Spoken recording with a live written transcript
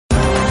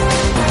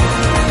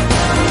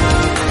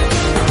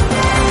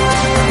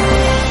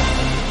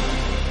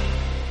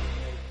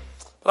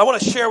But I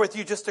want to share with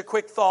you just a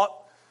quick thought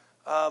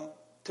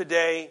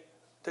today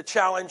to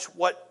challenge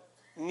what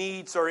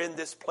needs are in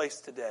this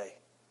place today.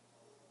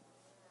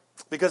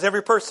 Because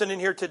every person in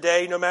here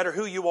today, no matter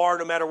who you are,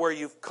 no matter where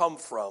you've come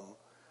from,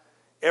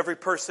 every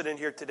person in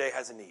here today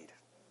has a need.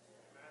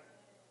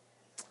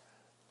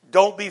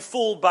 Don't be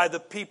fooled by the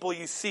people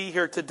you see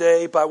here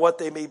today, by what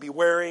they may be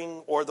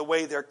wearing or the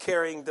way they're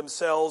carrying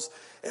themselves.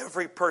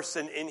 Every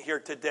person in here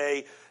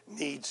today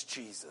needs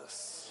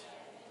Jesus.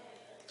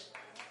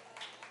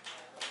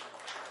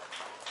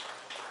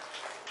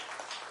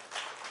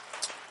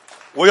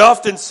 We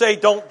often say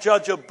don't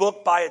judge a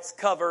book by its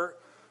cover,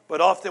 but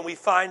often we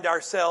find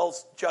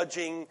ourselves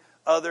judging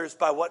others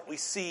by what we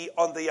see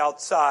on the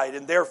outside.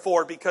 And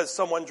therefore, because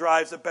someone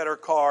drives a better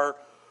car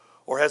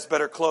or has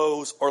better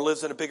clothes or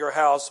lives in a bigger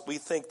house, we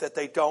think that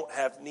they don't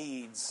have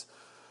needs.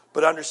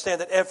 But understand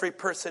that every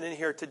person in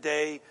here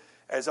today,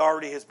 as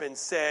already has been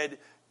said,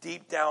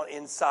 deep down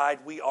inside,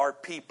 we are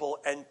people,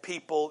 and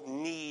people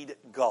need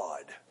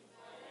God.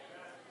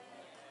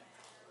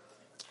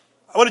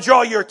 I want to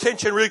draw your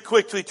attention really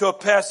quickly to a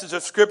passage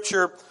of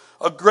Scripture,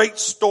 a great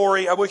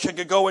story. I wish I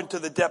could go into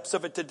the depths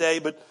of it today,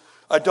 but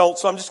I don't.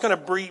 So I'm just going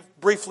to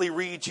briefly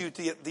read you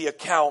the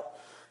account.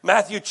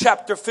 Matthew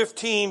chapter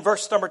 15,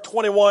 verse number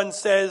 21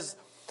 says,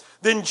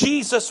 Then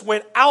Jesus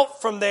went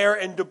out from there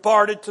and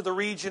departed to the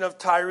region of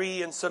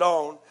Tyre and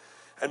Sidon.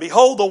 And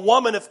behold, a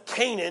woman of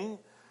Canaan.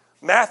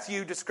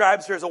 Matthew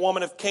describes her as a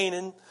woman of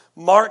Canaan.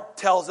 Mark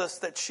tells us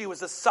that she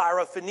was a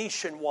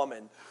Syrophoenician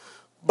woman.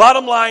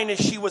 Bottom line is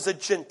she was a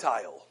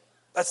Gentile.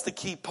 That's the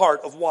key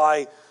part of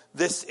why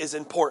this is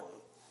important.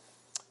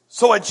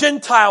 So a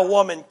Gentile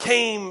woman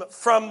came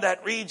from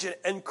that region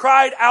and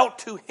cried out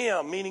to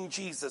him, meaning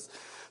Jesus,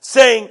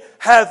 saying,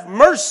 Have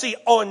mercy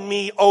on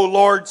me, O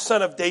Lord,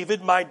 Son of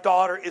David. My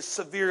daughter is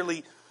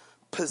severely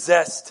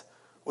possessed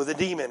with a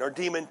demon, or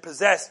demon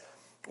possessed.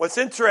 What's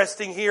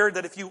interesting here,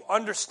 that if you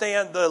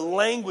understand the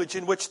language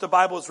in which the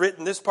Bible is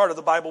written, this part of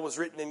the Bible was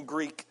written in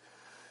Greek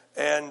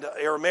and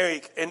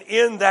Aramaic. And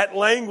in that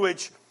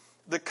language,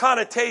 the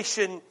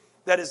connotation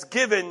that is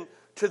given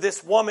to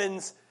this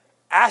woman's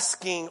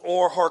asking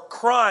or her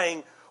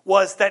crying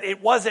was that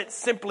it wasn't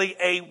simply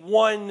a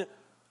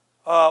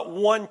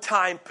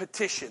one-time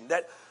petition.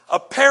 That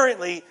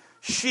apparently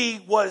she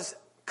was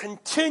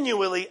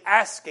continually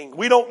asking.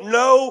 We don't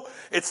know,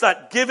 it's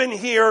not given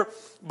here,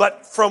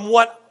 but from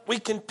what we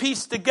can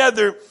piece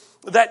together,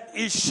 that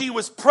is, she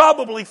was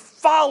probably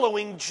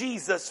following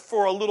Jesus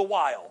for a little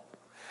while.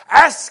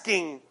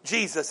 Asking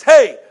Jesus,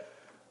 hey,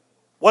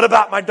 what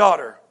about my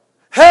daughter?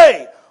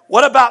 Hey,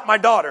 what about my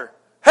daughter?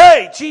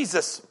 Hey,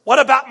 Jesus, what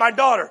about my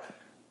daughter?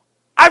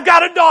 I've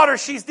got a daughter,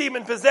 she's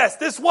demon-possessed.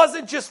 This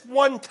wasn't just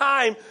one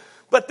time,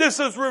 but this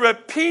is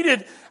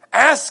repeated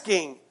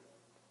asking.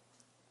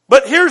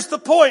 But here's the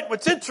point.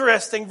 What's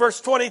interesting,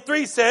 verse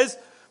 23 says,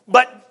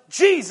 But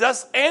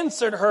Jesus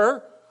answered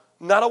her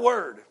not a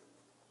word.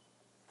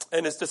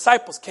 And his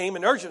disciples came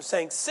and urged him,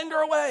 saying, Send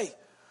her away,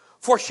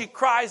 for she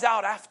cries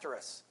out after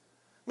us.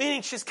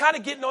 Meaning she's kind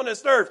of getting on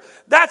his nerves.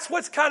 That's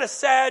what's kind of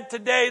sad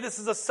today. This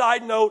is a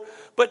side note.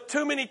 But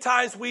too many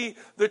times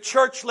the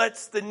church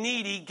lets the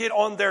needy get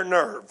on their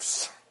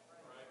nerves.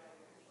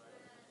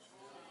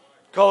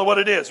 Call it what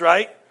it is,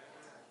 right?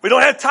 We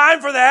don't have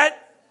time for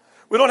that.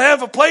 We don't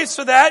have a place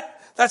for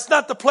that. That's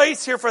not the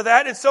place here for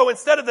that. And so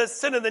instead of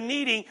sending the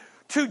needy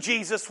to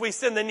Jesus, we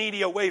send the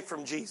needy away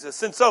from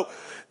Jesus. And so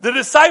the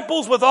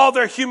disciples, with all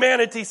their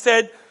humanity,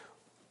 said,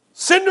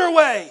 Send her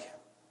away,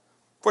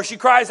 for she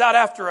cries out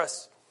after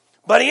us.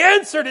 But he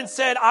answered and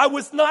said, I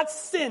was not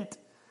sent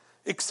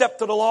except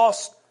to the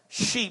lost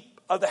sheep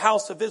of the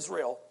house of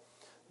Israel.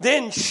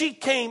 Then she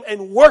came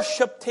and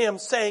worshipped him,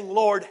 saying,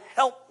 Lord,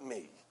 help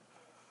me.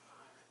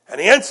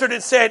 And he answered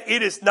and said,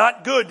 It is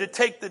not good to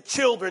take the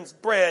children's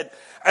bread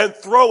and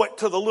throw it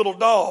to the little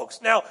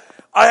dogs. Now,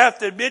 I have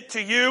to admit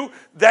to you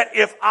that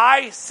if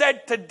I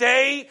said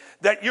today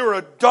that you're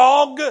a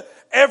dog,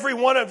 every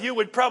one of you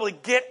would probably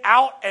get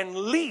out and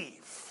leave.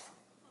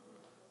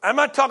 I'm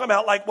not talking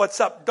about like, what's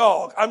up,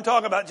 dog? I'm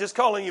talking about just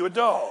calling you a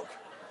dog.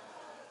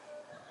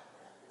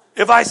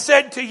 If I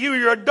said to you,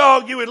 you're a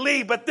dog, you would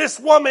leave. But this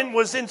woman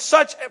was in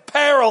such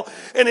peril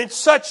and in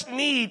such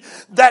need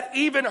that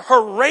even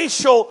her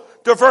racial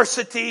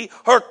diversity,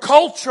 her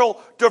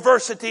cultural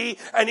diversity,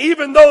 and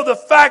even though the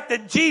fact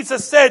that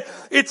Jesus said,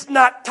 it's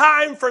not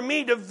time for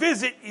me to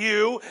visit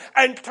you,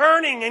 and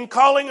turning and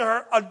calling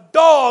her a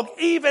dog,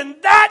 even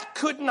that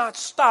could not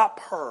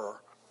stop her.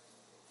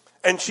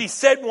 And she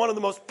said one of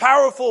the most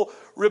powerful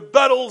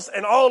rebuttals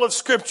in all of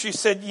Scripture. She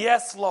said,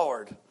 Yes,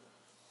 Lord.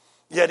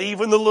 Yet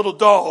even the little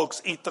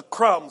dogs eat the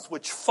crumbs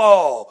which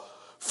fall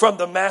from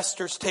the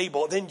master's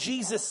table. Then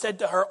Jesus said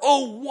to her,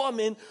 O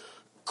woman,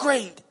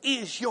 great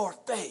is your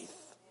faith.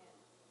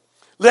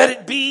 Let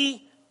it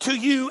be to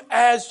you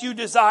as you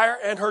desire.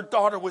 And her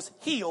daughter was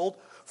healed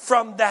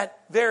from that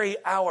very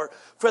hour.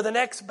 For the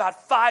next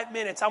about 5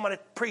 minutes, I'm going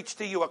to preach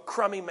to you a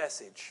crummy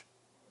message.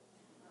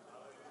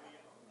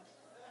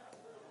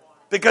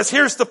 Because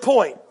here's the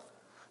point.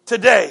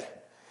 Today,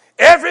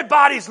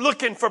 everybody's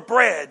looking for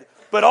bread,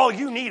 but all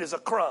you need is a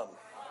crumb.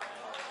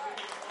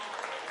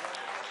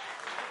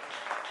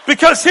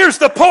 Because here's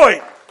the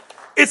point.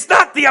 It's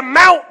not the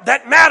amount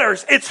that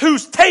matters. It's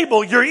whose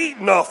table you're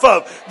eating off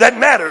of that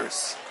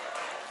matters.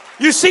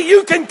 You see,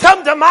 you can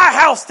come to my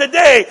house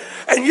today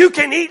and you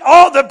can eat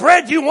all the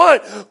bread you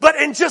want, but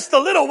in just a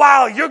little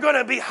while you're going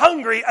to be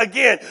hungry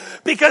again,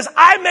 because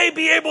I may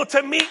be able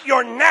to meet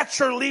your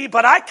natural need,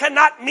 but I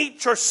cannot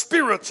meet your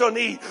spiritual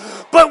need.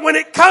 But when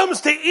it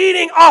comes to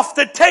eating off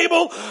the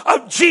table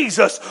of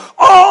Jesus,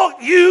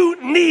 all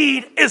you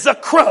need is a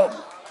crumb.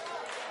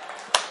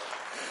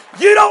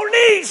 You don't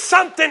need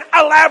something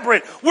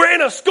elaborate. We're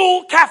in a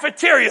school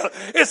cafeteria.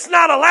 It's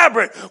not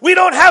elaborate. We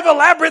don't have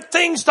elaborate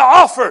things to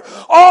offer.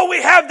 All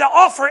we have to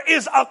offer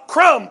is a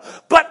crumb.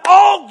 But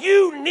all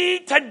you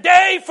need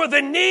today for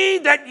the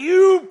need that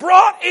you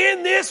brought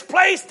in this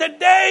place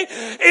today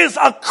is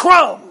a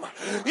crumb.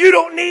 You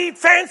don't need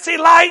fancy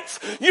lights.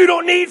 You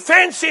don't need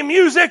fancy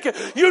music.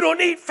 You don't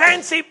need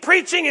fancy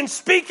preaching and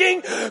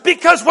speaking,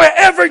 because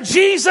wherever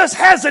Jesus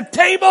has a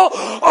table,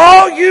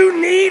 all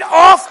you need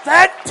off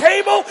that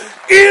table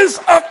is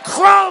a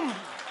crumb.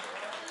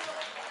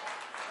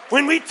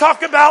 When we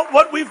talk about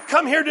what we've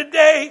come here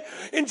today,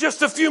 in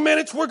just a few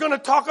minutes, we're going to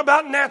talk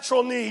about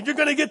natural need. You're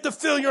going to get to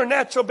fill your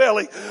natural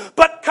belly.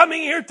 But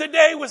coming here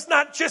today was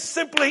not just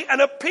simply an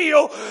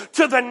appeal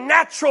to the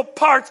natural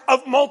parts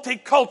of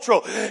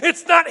multicultural.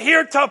 It's not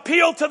here to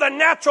appeal to the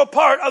natural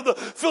part of the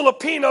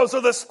Filipinos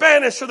or the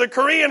Spanish or the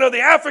Korean or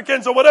the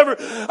Africans or whatever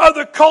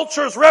other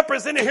cultures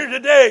represented here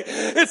today.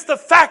 It's the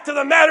fact of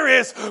the matter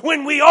is,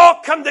 when we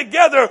all come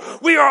together,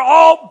 we are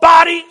all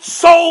body,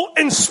 soul,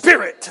 and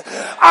spirit.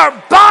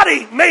 Our body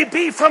may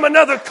be from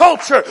another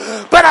culture,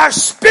 but our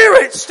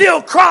spirit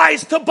still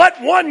cries to but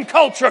one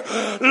culture.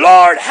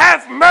 Lord,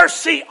 have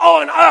mercy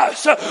on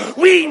us.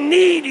 We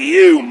need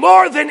you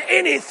more than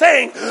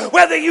anything.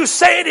 Whether you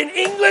say it in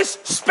English,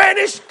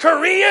 Spanish,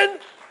 Korean,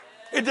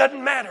 it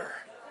doesn't matter.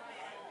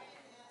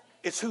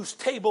 It's whose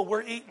table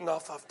we're eating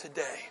off of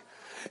today.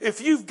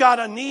 If you've got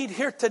a need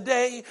here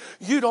today,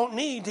 you don't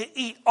need to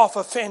eat off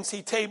a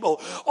fancy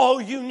table. All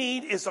you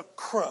need is a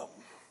crumb.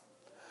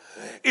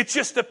 It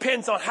just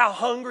depends on how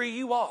hungry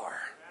you are.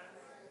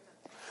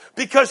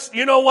 Because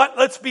you know what?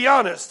 Let's be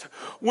honest.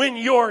 When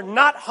you're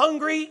not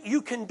hungry,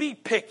 you can be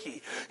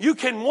picky. You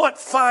can want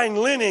fine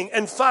linen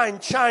and fine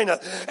china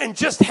and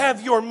just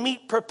have your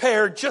meat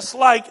prepared just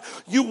like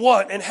you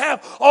want and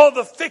have all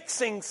the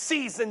fixings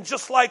seasoned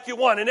just like you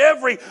want. And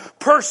every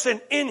person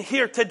in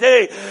here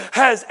today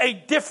has a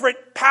different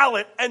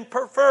palate and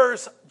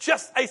prefers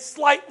just a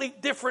slightly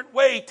different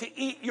way to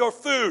eat your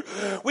food.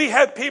 We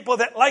have people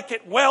that like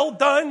it well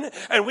done,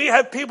 and we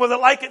have people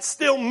that like it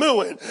still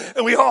mooing,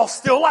 and we all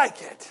still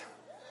like it.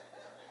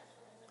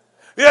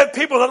 We have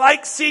people that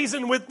like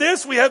seasoned with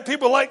this. We have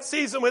people like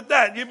seasoned with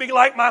that. You be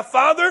like my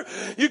father.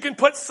 You can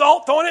put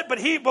salt on it, but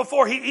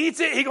before he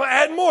eats it, he's going to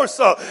add more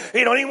salt.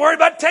 He don't even worry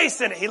about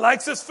tasting it. He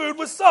likes his food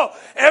with salt.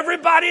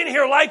 Everybody in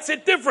here likes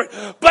it different.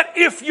 But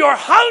if you're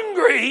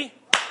hungry,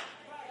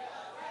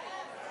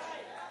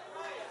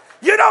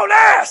 you don't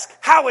ask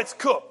how it's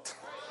cooked.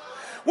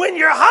 When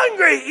you're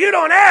hungry, you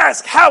don't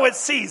ask how it's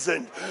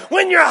seasoned.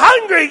 When you're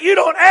hungry, you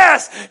don't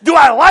ask, do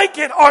I like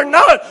it or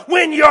not?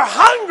 When you're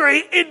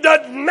hungry, it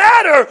doesn't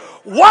matter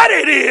what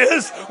it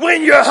is.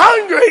 When you're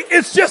hungry,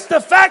 it's just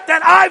the fact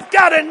that I've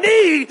got a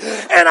need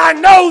and I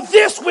know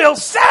this will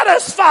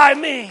satisfy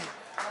me.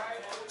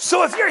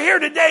 So if you're here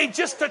today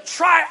just to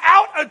try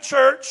out a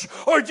church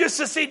or just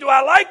to see, do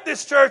I like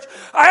this church?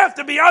 I have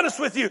to be honest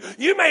with you.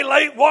 You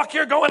may walk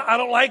here going, I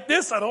don't like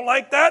this, I don't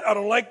like that, I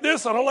don't like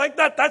this, I don't like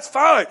that. That's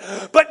fine.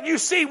 But you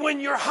see,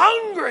 when you're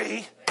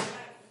hungry,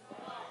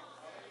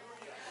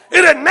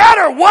 it doesn't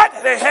matter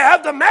what they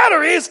have. The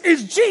matter is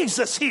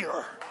Jesus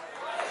here?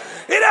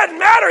 It doesn't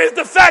matter if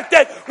the fact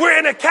that we're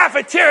in a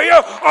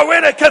cafeteria or we're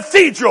in a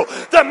cathedral.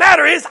 The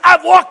matter is,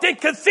 I've walked in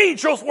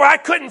cathedrals where I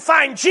couldn't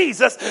find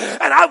Jesus,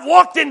 and I've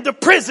walked into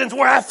prisons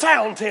where I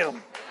found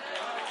him.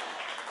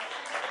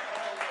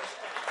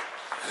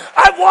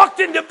 I've walked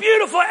into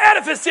beautiful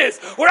edifices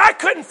where I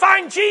couldn't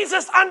find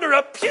Jesus under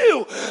a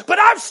pew, but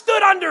I've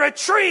stood under a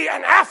tree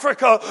in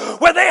Africa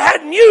where they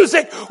had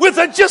music with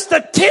just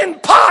a tin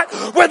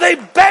pot, where they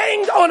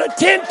banged on a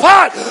tin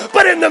pot.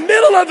 But in the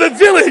middle of the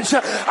village,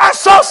 I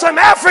saw some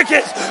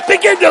Africans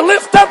begin to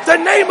lift up the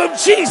name of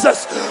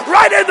Jesus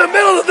right in the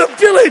middle of the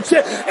village.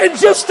 In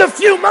just a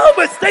few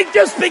moments, they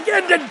just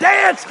began to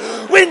dance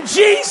when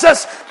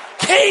Jesus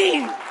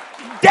came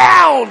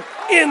down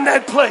in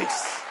that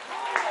place.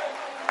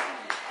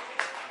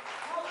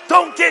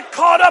 Don't get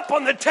caught up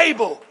on the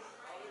table.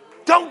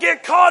 Don't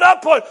get caught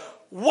up on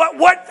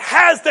what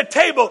has the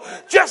table.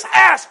 Just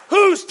ask,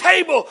 whose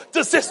table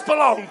does this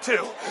belong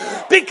to?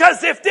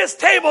 Because if this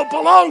table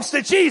belongs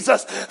to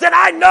Jesus, then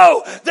I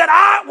know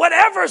that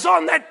whatever's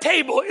on that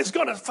table is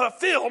going to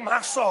fulfill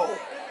my soul.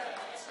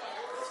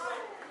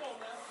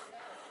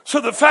 So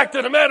the fact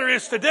of the matter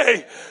is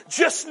today,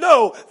 just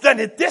know that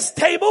at this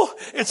table,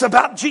 it's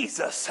about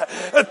Jesus.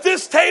 At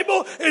this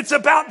table, it's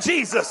about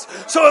Jesus.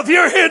 So if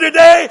you're here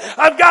today,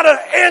 I've got an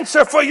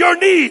answer for your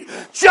need.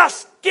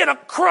 Just Get a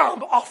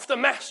crumb off the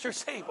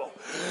master's table.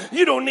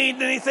 You don't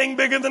need anything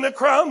bigger than a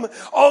crumb.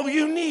 All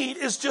you need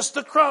is just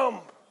a crumb.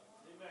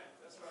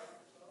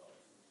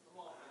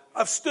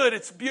 I've stood.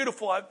 It's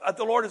beautiful.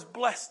 The Lord has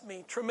blessed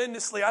me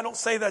tremendously. I don't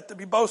say that to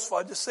be boastful.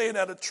 I just say it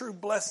out of true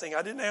blessing.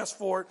 I didn't ask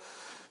for it.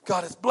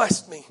 God has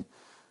blessed me.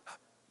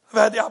 I've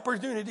had the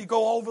opportunity to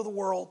go all over the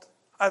world.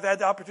 I've had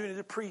the opportunity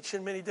to preach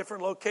in many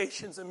different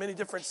locations, in many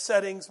different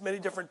settings, many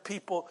different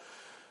people.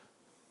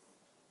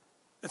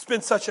 It's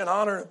been such an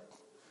honor, a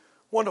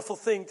wonderful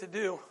thing to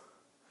do.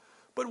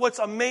 But what's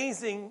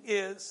amazing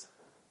is,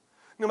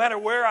 no matter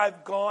where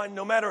I've gone,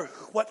 no matter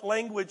what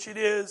language it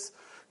is,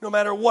 no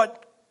matter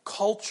what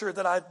culture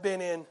that I've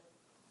been in,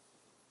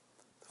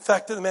 the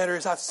fact of the matter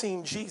is I've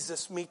seen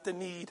Jesus meet the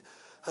need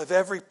of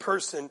every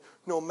person,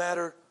 no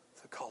matter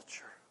the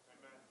culture.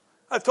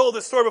 I've told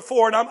this story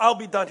before, and I'll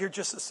be done here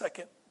just a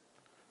second.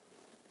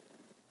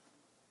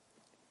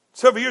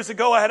 Several years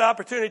ago, I had an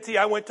opportunity.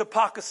 I went to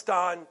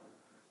Pakistan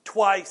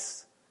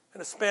twice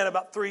in a span of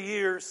about 3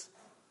 years.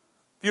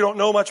 If you don't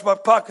know much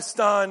about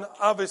Pakistan,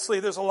 obviously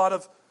there's a lot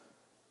of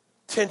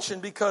tension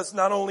because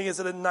not only is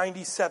it a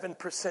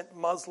 97%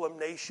 Muslim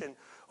nation,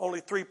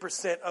 only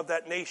 3% of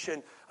that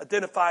nation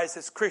identifies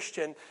as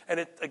Christian, and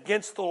it's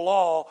against the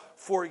law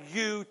for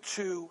you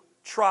to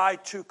try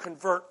to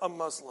convert a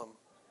Muslim.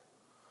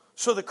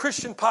 So the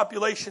Christian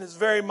population is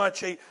very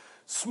much a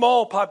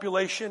small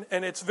population,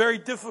 and it's very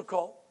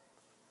difficult.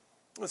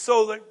 And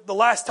so the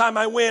last time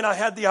I went, I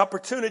had the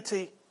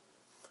opportunity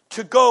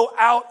to go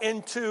out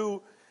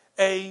into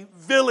a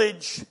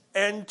village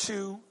and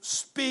to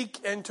speak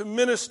and to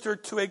minister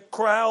to a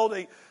crowd.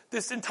 It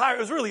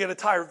was really an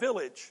entire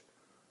village.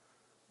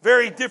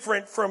 Very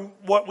different from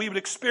what we would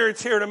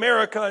experience here in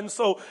America. And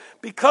so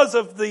because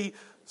of the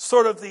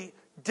sort of the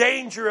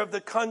danger of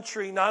the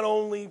country, not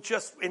only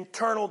just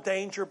internal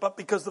danger, but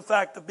because of the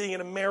fact of being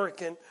an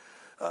American,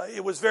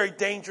 it was very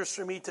dangerous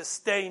for me to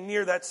stay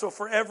near that. So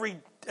for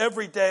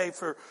every day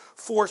for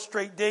 4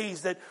 straight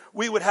days that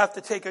we would have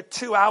to take a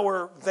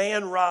 2-hour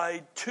van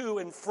ride to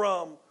and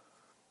from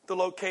the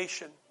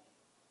location.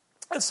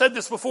 I've said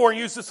this before and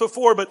used this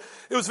before, but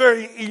it was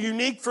very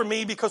unique for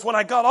me because when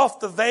I got off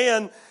the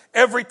van,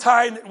 every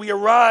time that we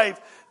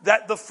arrived,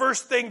 that the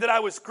first thing that I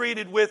was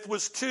greeted with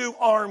was 2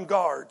 armed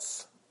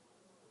guards.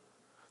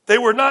 They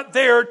were not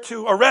there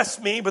to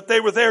arrest me, but they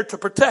were there to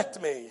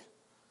protect me.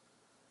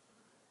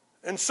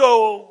 And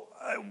so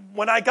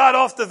when I got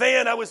off the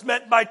van, I was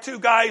met by 2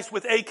 guys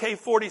with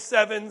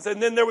AK-47s.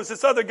 And then there was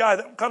this other guy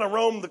that kind of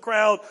roamed the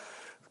crowd,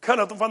 kind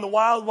of from the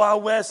Wild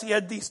Wild West. He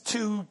had these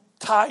 2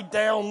 tied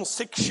down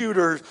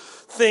 6-shooter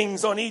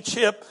things on each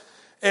hip.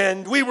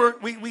 And we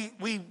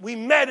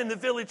met in the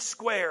village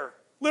square.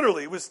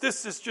 Literally,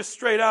 this is just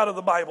straight out of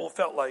the Bible, it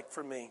felt like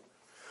for me.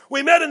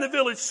 We met in the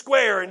village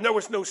square, and there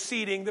was no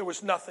seating. There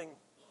was nothing.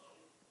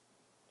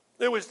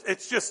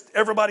 It's just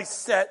everybody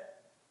sat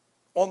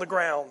on the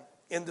ground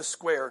in the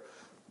square.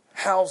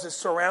 Houses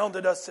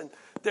surrounded us, and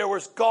there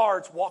was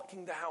guards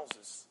walking the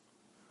houses.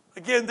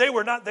 Again, they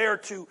were not there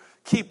to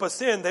keep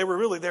us in. They were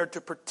really there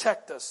to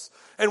protect us.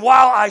 And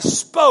while I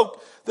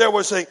spoke, there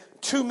was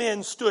 2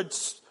 men stood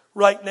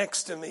right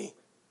next to me.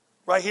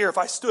 Right here. If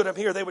I stood up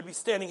here, they would be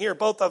standing here.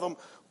 Both of them,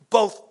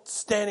 both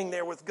standing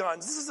there with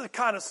guns. This is the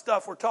kind of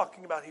stuff we're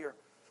talking about here.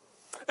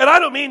 And I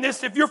don't mean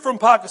this, if you're from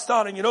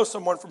Pakistan and you know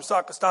someone from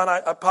Pakistan,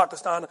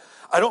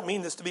 I don't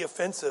mean this to be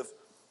offensive.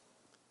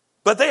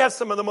 But they have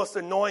some of the most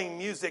annoying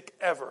music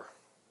ever.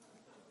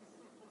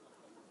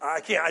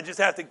 I just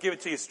have to give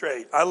it to you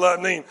straight.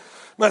 I'm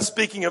not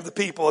speaking of the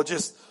people.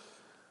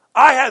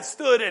 I had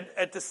stood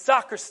at the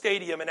soccer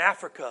stadium in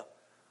Africa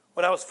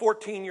when I was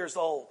 14 years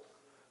old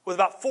with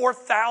about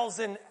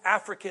 4,000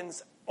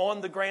 Africans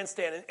on the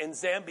grandstand in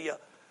Zambia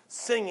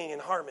singing in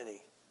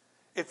harmony.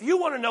 If you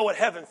want to know what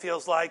heaven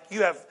feels like,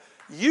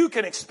 you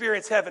can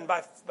experience heaven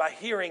by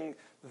hearing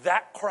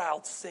that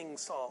crowd sing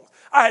songs.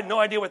 I had no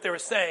idea what they were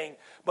saying,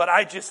 but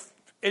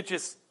it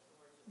just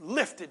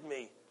lifted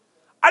me.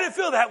 I didn't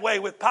feel that way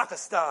with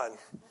Pakistan.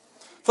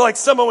 I felt like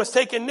someone was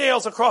taking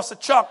nails across a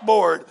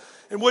chalkboard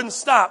and wouldn't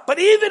stop. But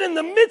even in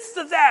the midst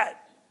of that,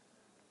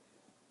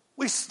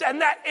 we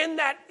stand in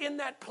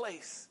that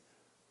place.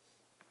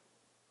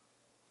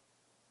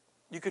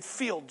 You could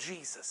feel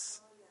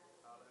Jesus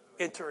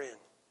enter in.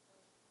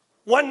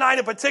 One night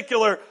in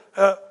particular,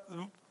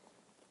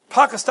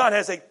 Pakistan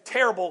has a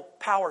terrible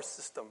power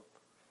system,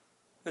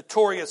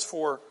 notorious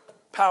for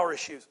power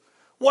issues.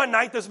 One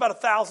night, there's about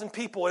 1,000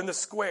 people in the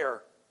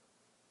square.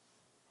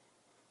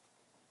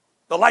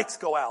 The lights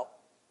go out.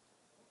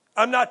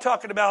 I'm not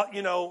talking about,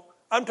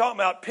 I'm talking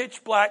about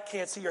pitch black,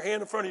 can't see your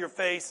hand in front of your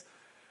face.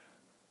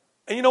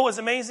 And you know what's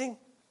amazing?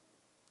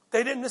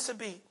 They didn't miss a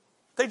beat.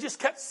 They just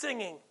kept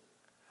singing.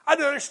 I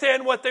didn't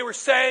understand what they were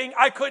saying.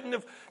 I couldn't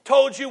have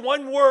told you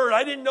one word.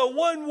 I didn't know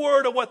one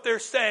word of what they're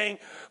saying.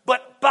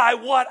 But by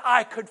what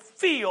I could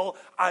feel,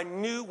 I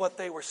knew what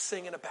they were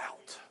singing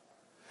about.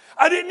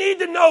 I didn't need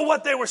to know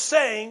what they were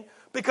saying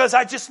because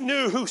I just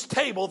knew whose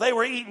table they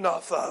were eating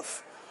off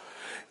of.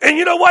 And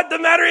you know what the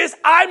matter is?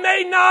 I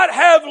may not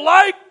have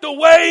liked the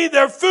way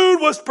their food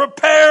was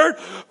prepared,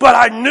 but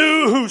I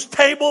knew whose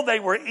table they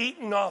were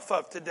eating off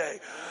of today.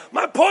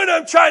 My point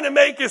I'm trying to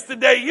make is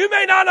today, you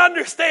may not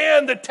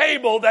understand the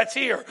table that's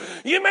here.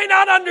 You may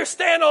not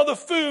understand all the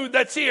food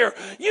that's here.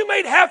 You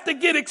may have to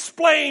get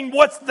explained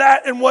what's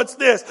that and what's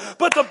this.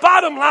 But the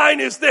bottom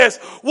line is this: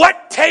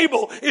 what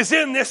table is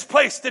in this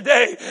place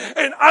today?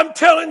 And I'm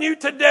telling you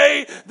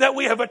today that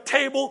we have a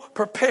table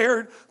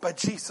prepared by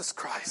Jesus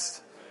Christ.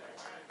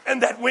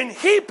 And that when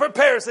He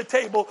prepares a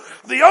table,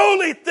 the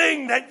only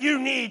thing that you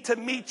need to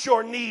meet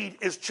your need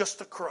is just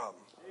a crumb.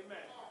 Amen.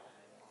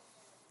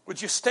 Would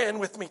you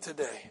stand with me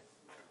today?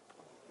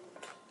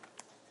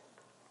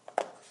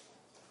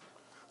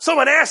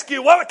 Someone asked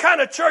you, what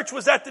kind of church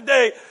was that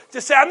today? To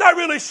say, I'm not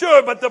really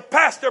sure, but the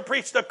pastor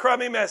preached a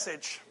crummy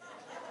message.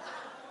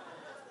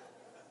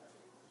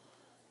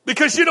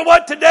 Because you know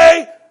what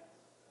today?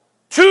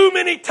 Too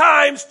many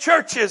times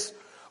churches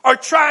are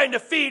trying to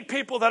feed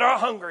people that are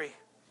hungry.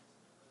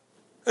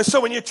 And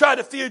so when you try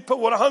to feed people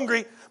that are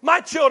hungry,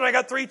 my children, I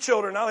got 3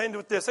 children. I'll end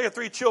with this. I got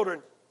 3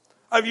 children.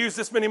 I've used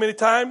this many, many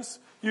times.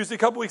 Used it a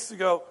couple weeks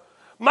ago.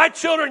 My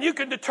children, you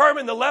can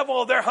determine the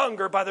level of their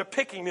hunger by their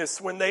pickiness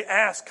when they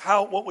ask,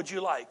 what would you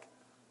like?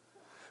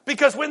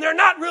 Because when they're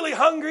not really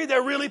hungry,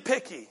 they're really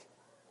picky.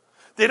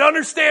 They don't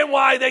understand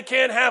why they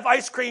can't have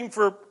ice cream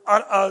for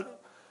an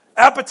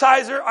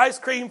appetizer, ice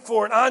cream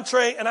for an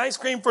entree, and ice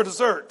cream for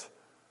dessert.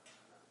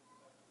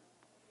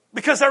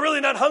 Because they're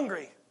really not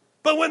hungry.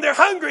 But when they're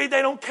hungry,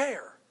 they don't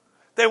care.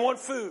 They want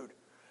food.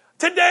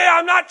 Today,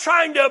 I'm not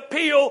trying to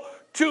appeal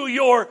to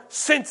your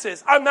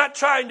senses. I'm not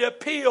trying to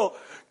appeal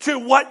to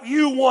what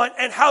you want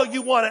and how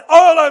you want it.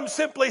 All I'm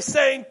simply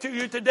saying to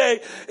you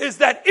today is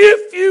that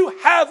if you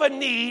have a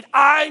need,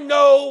 I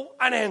know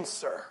an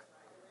answer.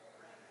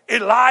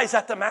 It lies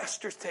at the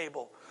Master's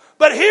table.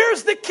 But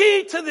here's the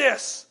key to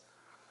this.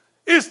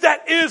 Is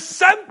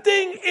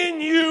something in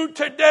you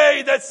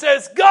today that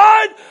says,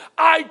 God,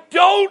 I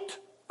don't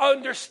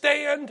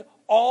understand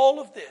all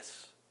of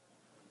this.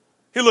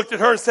 He looked at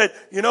her and said,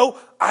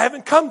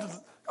 I've come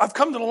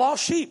to the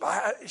lost sheep.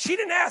 She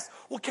didn't ask,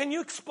 well, can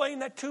you explain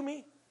that to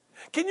me?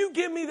 Can you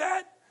give me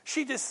that?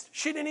 She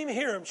didn't even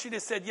hear him. She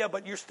just said, yeah,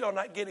 but you're still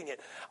not getting it.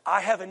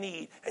 I have a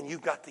need and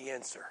you've got the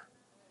answer.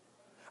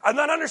 I'm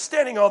not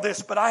understanding all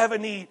this, but I have a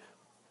need.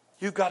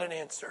 You've got an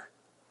answer.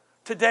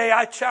 Today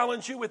I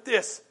challenge you with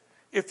this.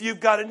 If you've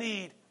got a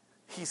need,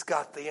 He's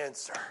got the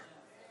answer.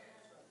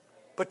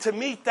 But to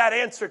meet that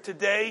answer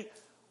today,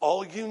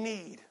 all you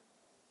need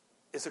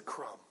is a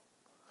crumb.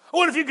 I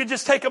wonder if you could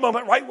just take a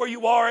moment right where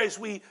you are as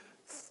we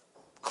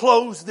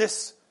close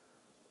this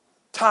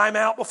time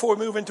out before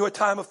we move into a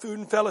time of food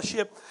and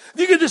fellowship. If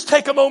you could just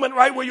take a moment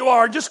right where you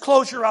are and just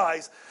close your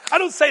eyes. I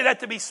don't say that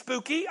to be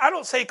spooky. I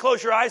don't say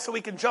close your eyes so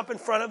we can jump in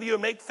front of you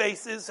and make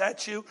faces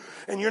at you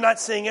and you're not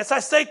seeing us. I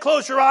say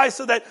close your eyes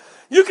so that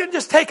you can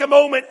just take a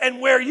moment and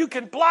where you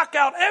can block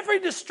out every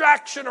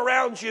distraction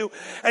around you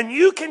and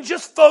you can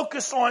just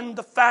focus on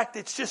the fact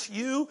it's just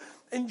you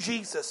and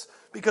Jesus.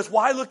 Because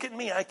why look at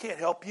me? I can't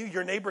help you.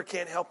 Your neighbor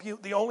can't help you.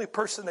 The only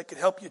person that can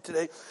help you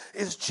today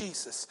is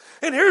Jesus.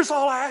 And here's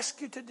all I ask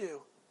you to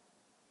do.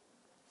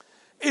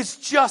 It's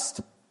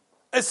just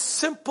a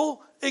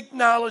simple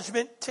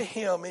acknowledgement to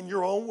Him in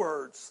your own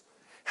words.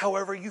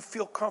 However you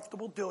feel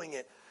comfortable doing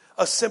it.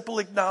 A simple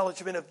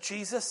acknowledgement of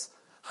Jesus,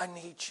 I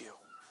need you.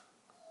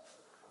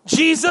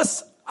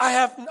 Jesus, I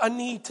have a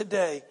need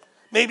today.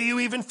 Maybe you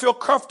even feel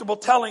comfortable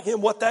telling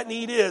Him what that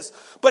need is.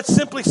 But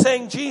simply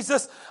saying,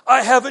 Jesus,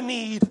 I have a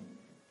need.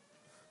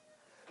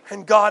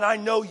 And God, I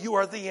know you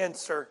are the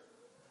answer.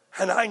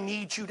 And I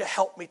need you to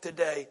help me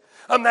today.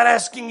 I'm not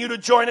asking you to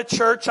join a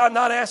church. I'm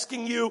not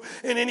asking you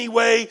in any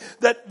way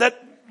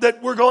that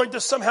we're going to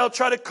somehow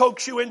try to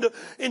coax you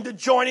into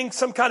joining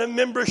some kind of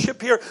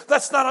membership here.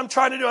 That's not what I'm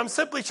trying to do. I'm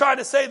simply trying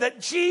to say that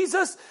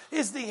Jesus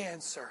is the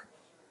answer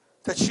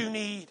that you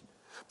need.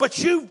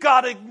 But you've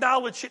got to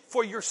acknowledge it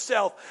for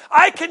yourself.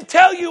 I can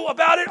tell you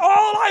about it all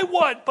I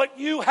want, but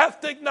you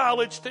have to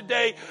acknowledge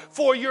today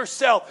for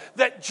yourself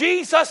that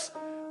Jesus,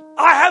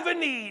 I have a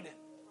need,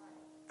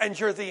 and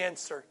you're the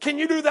answer. Can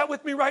you do that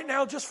with me right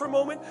now just for a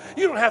moment?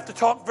 You don't have to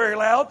talk very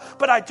loud,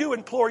 but I do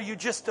implore you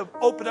just to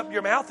open up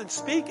your mouth and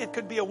speak. It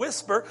could be a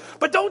whisper,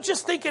 but don't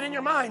just think it in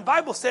your mind.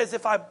 Bible says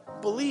if I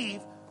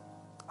believe,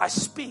 I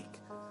speak.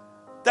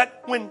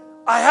 That when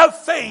I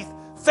have faith,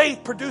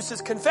 faith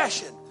produces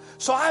confession.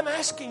 So I'm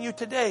asking you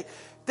today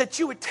that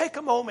you would take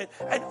a moment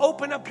and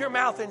open up your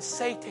mouth and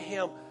say to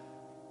Him,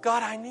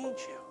 God, I need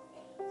you.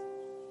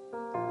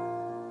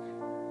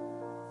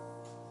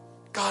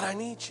 God, I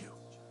need you.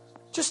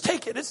 Just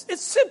take it.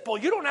 It's simple.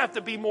 You don't have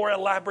to be more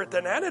elaborate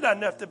than that. It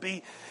doesn't have to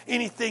be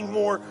anything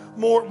more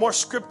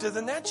scripted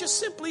than that. Just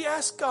simply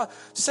ask God.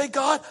 Say,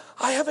 God,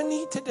 I have a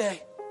need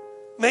today.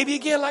 Maybe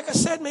again, like I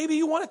said, maybe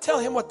you want to tell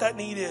Him what that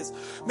need is.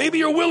 Maybe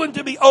you're willing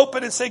to be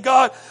open and say,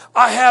 God,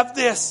 I have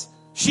this.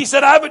 She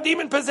said, I have a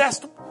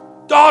demon-possessed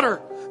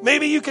daughter.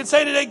 Maybe you can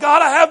say today,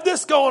 God, I have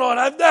this going on.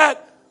 I have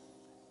that.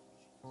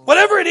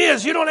 Whatever it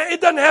is, it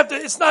doesn't have to,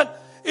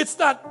 it's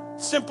not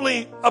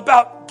simply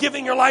about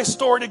giving your life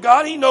story to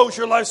God. He knows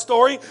your life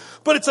story.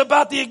 But it's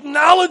about the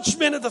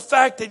acknowledgement of the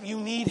fact that you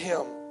need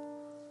Him.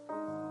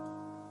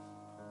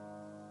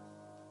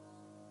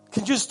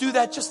 Can you just do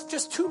that?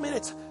 Just 2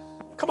 minutes.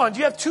 Come on, do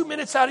you have 2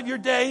 minutes out of your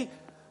day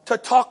to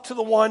talk to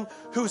the one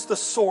who's the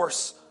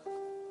source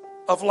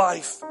of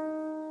life?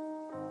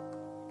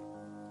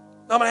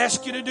 I'm going to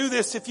ask you to do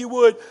this. If you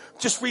would,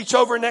 just reach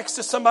over next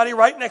to somebody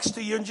right next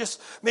to you and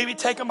just maybe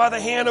take them by the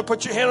hand or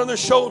put your hand on their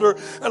shoulder,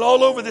 and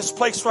all over this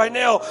place right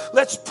now.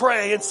 Let's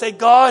pray and say,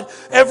 God,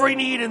 every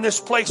need in this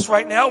place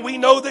right now, we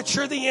know that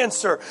you're the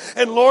answer.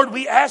 And Lord,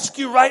 we ask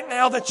you right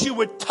now that you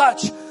would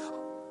touch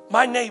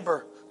my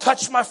neighbor,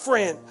 touch my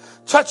friend,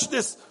 touch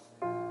this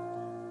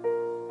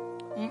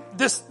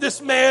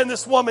man,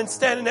 this woman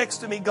standing next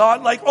to me,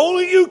 God, like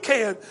only you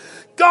can.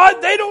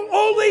 God, they don't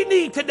only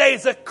need today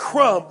is a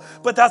crumb,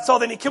 but that's all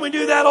they need. Can we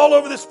do that all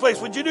over this place?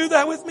 Would you do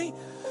that with me?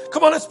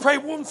 Come on, let's pray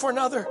one for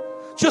another,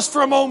 just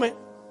for a moment.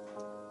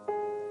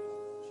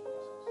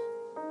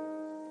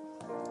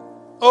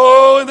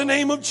 Oh, in the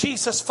name of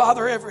Jesus,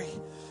 Father, every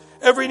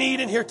need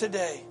in here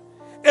today,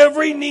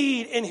 every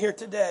need in here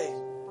today,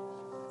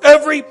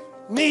 every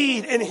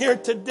need in here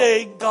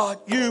today, God,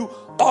 you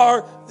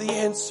are the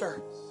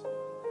answer.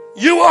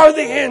 You are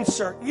the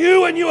answer.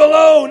 You and you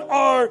alone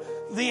are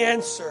the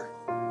answer.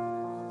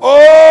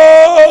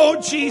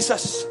 Oh,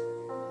 Jesus.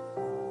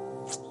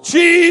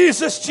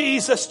 Jesus,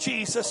 Jesus,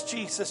 Jesus,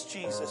 Jesus,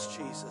 Jesus,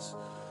 Jesus.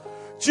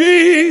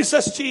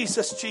 Jesus,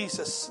 Jesus,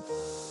 Jesus.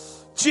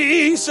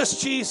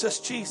 Jesus, Jesus,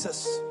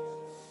 Jesus.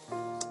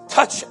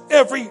 Touch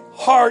every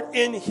heart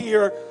in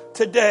here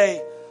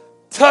today.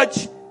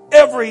 Touch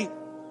every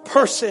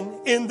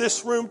person in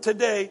this room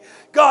today.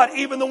 God,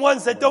 even the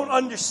ones that don't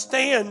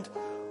understand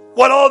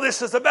what all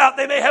this is about.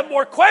 They may have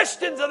more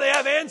questions than they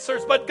have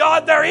answers. But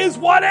God, there is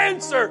one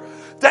answer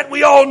that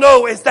we all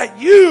know, is that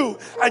you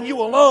and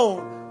you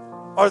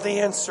alone are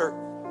the answer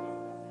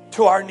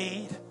to our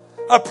need.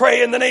 I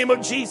pray in the name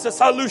of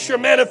Jesus, I loose your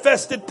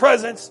manifested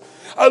presence.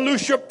 I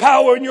loose your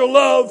power and your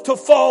love to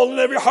fall in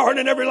every heart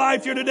and every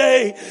life here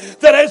today.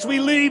 That as we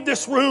leave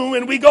this room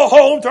and we go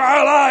home to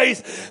our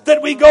lives,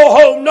 that we go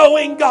home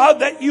knowing, God,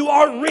 that you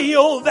are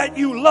real, that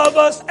you love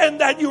us,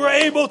 and that you are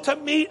able to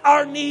meet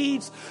our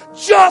needs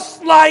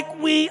just like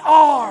we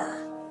are.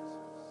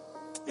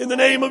 In the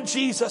name of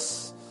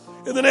Jesus.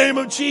 In the name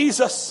of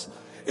Jesus.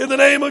 In the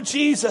name of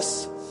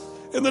Jesus.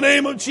 In the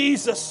name of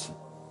Jesus.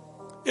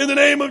 In the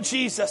name of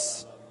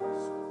Jesus.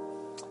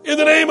 In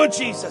the name of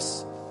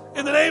Jesus.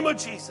 In the name of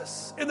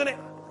Jesus. In the name.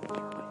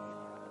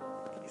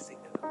 Can you sing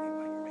that?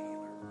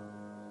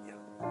 Yeah.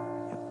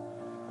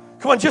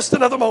 Come on, just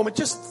another moment.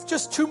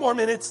 Just 2 more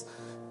minutes.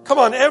 Come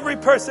on, every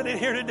person in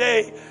here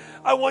today,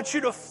 I want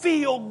you to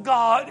feel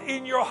God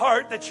in your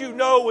heart, that you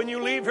know when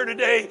you leave here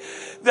today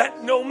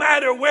that no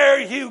matter where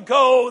you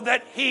go,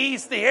 that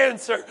He's the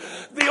answer.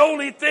 The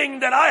only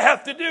thing that I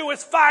have to do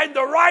is find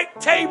the right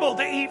table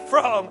to eat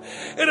from.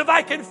 And if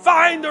I can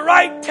find the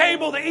right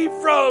table to eat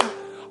from,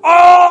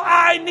 all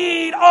I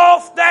need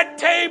off that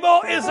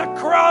table is a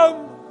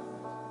crumb.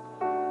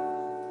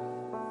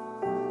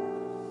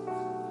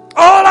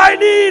 All I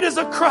need is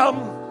a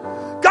crumb.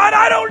 God,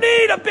 I don't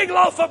need a big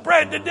loaf of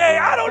bread today.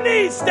 I don't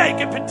need steak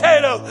and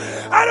potato.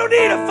 I don't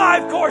need a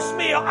 5-course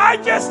meal. I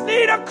just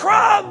need a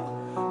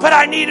crumb. But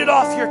I need it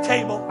off your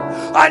table.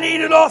 I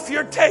need it off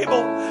your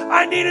table.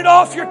 I need it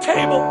off your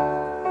table.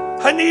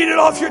 I need it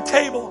off your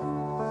table.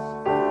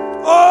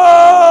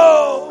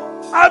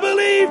 Oh, I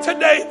believe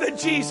today that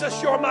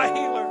Jesus, you're my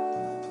healer.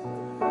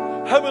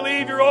 I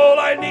believe you're all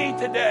I need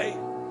today.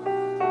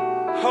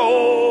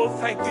 Oh,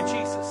 thank you,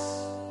 Jesus.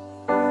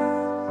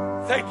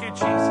 Thank you,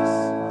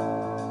 Jesus.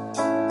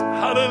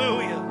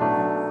 Hallelujah.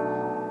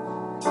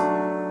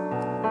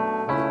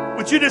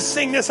 Would you just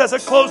sing this as a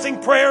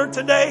closing prayer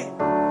today?